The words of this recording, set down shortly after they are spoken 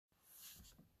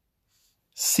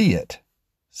See it,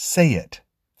 say it,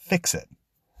 fix it.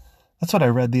 That's what I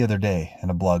read the other day in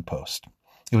a blog post.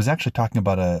 It was actually talking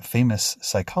about a famous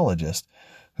psychologist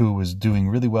who was doing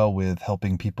really well with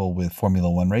helping people with Formula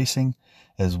One racing,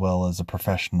 as well as a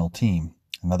professional team,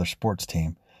 another sports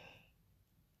team.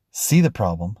 See the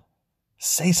problem,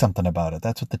 say something about it.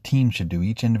 That's what the team should do.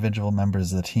 Each individual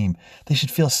members of the team, they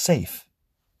should feel safe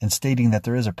in stating that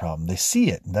there is a problem. They see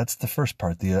it. That's the first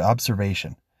part, the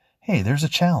observation. Hey, there's a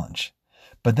challenge.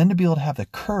 But then to be able to have the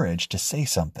courage to say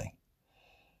something,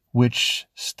 which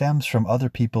stems from other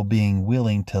people being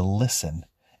willing to listen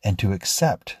and to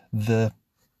accept the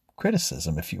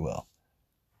criticism, if you will.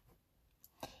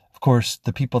 Of course,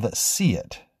 the people that see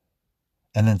it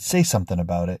and then say something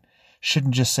about it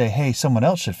shouldn't just say, hey, someone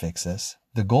else should fix this.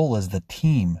 The goal is the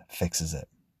team fixes it.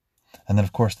 And then,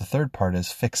 of course, the third part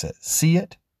is fix it. See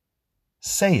it,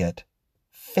 say it,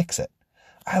 fix it.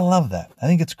 I love that. I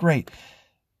think it's great.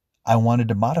 I wanted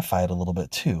to modify it a little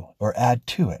bit too, or add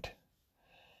to it.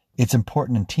 It's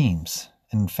important in teams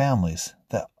and in families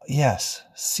that, yes,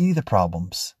 see the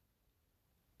problems,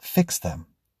 fix them,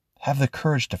 have the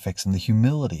courage to fix them, the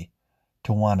humility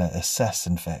to want to assess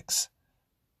and fix.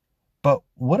 But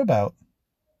what about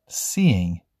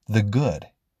seeing the good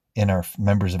in our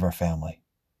members of our family,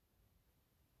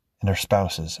 in our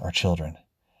spouses, our children,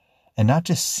 and not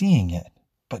just seeing it,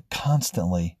 but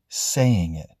constantly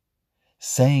saying it,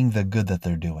 saying the good that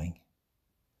they're doing.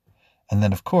 And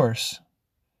then, of course,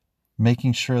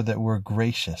 making sure that we're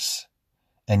gracious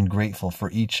and grateful for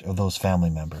each of those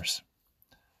family members.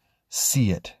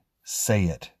 See it, say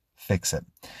it, fix it.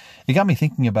 It got me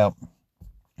thinking about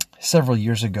several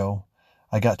years ago,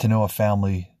 I got to know a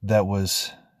family that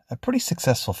was a pretty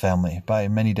successful family by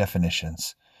many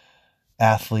definitions.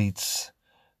 Athletes,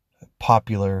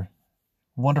 popular,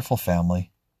 wonderful family.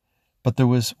 But there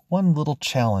was one little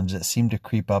challenge that seemed to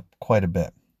creep up quite a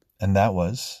bit, and that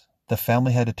was the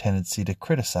family had a tendency to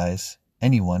criticize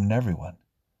anyone and everyone.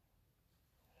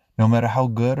 No matter how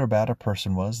good or bad a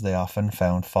person was, they often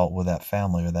found fault with that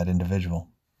family or that individual.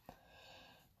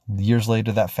 Years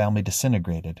later, that family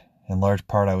disintegrated, in large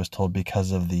part, I was told,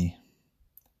 because of the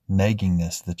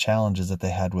naggingness, the challenges that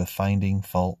they had with finding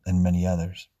fault and many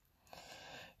others.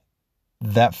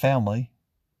 That family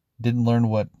didn't learn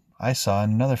what I saw in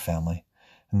another family,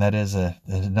 and that is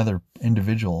another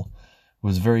individual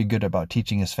was very good about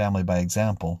teaching his family by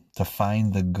example to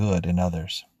find the good in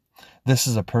others. This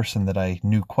is a person that I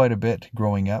knew quite a bit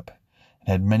growing up and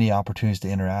had many opportunities to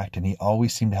interact, and he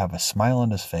always seemed to have a smile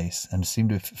on his face and seemed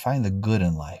to find the good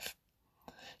in life.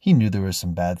 He knew there were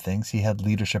some bad things. He had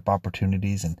leadership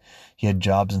opportunities and he had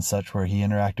jobs and such where he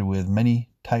interacted with many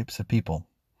types of people.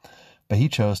 But he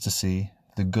chose to see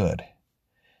the good.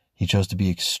 He chose to be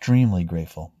extremely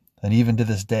grateful. And even to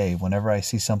this day, whenever I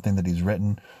see something that he's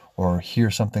written or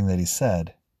hear something that he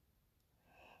said,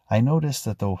 I notice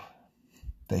that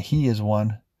he is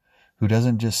one who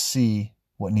doesn't just see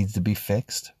what needs to be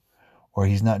fixed, or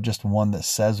he's not just one that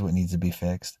says what needs to be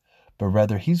fixed, but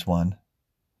rather he's one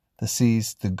that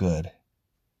sees the good,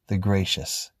 the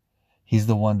gracious. He's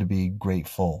the one to be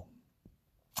grateful.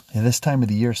 At this time of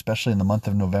the year, especially in the month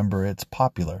of November, it's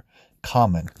popular,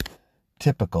 common,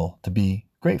 typical to be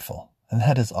grateful. And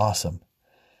that is awesome.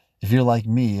 If you're like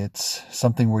me, it's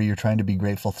something where you're trying to be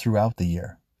grateful throughout the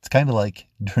year. It's kind of like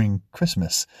during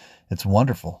Christmas. It's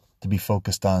wonderful to be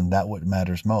focused on that what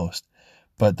matters most.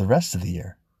 But the rest of the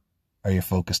year, are you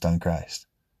focused on Christ?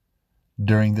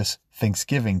 During this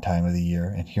Thanksgiving time of the year,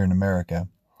 and here in America,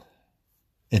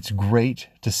 it's great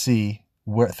to see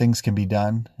where things can be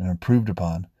done and improved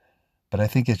upon. But I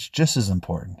think it's just as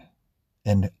important,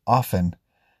 and often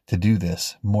to do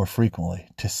this more frequently,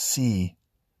 to see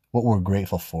what we're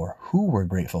grateful for, who we're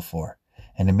grateful for,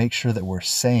 and to make sure that we're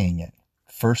saying it.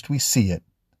 First we see it,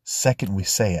 second we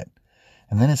say it.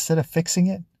 And then instead of fixing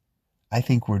it, I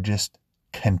think we're just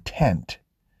content,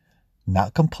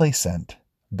 not complacent,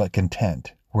 but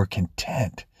content. We're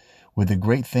content with the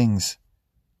great things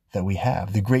that we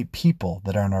have, the great people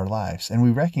that are in our lives. And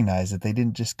we recognize that they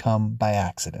didn't just come by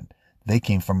accident. They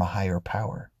came from a higher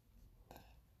power.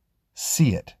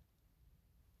 See it.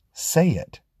 Say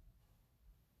it.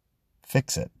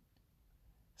 Fix it.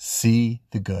 See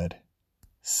the good.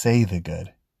 Say the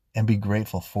good. And be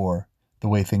grateful for the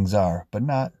way things are, but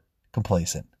not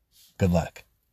complacent. Good luck.